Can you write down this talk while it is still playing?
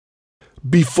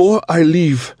Before I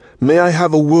leave, may I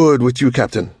have a word with you,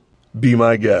 Captain? Be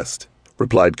my guest,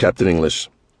 replied Captain English.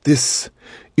 This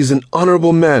is an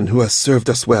honorable man who has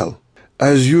served us well.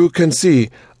 As you can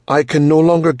see, I can no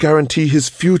longer guarantee his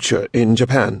future in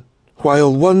Japan.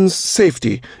 While one's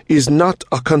safety is not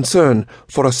a concern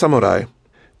for a samurai,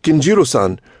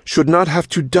 Genjiro-san should not have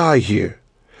to die here.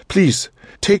 Please,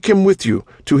 take him with you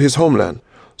to his homeland,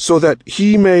 so that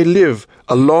he may live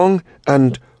a long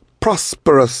and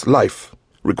prosperous life,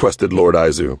 requested Lord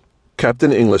Aizu.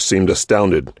 Captain English seemed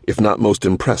astounded, if not most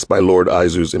impressed by Lord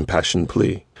Aizu's impassioned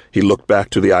plea. He looked back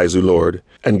to the Aizu lord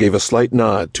and gave a slight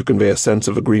nod to convey a sense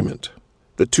of agreement.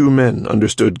 The two men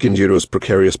understood Genjiro's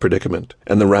precarious predicament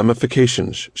and the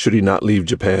ramifications should he not leave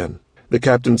Japan. The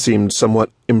captain seemed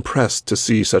somewhat impressed to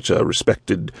see such a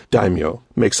respected daimyo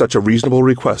make such a reasonable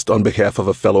request on behalf of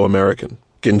a fellow American.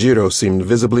 Genjiro seemed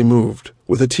visibly moved,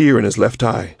 with a tear in his left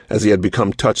eye, as he had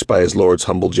become touched by his lord's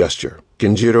humble gesture.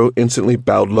 Genjiro instantly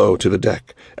bowed low to the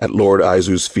deck at Lord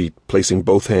Aizu's feet, placing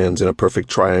both hands in a perfect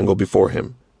triangle before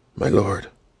him. My lord,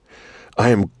 I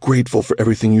am grateful for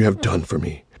everything you have done for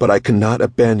me, but I cannot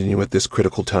abandon you at this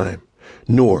critical time,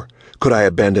 nor could I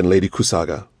abandon Lady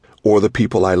Kusaga, or the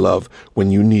people I love when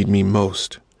you need me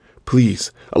most.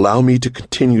 Please allow me to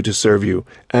continue to serve you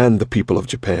and the people of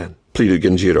Japan, pleaded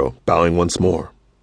Genjiro, bowing once more.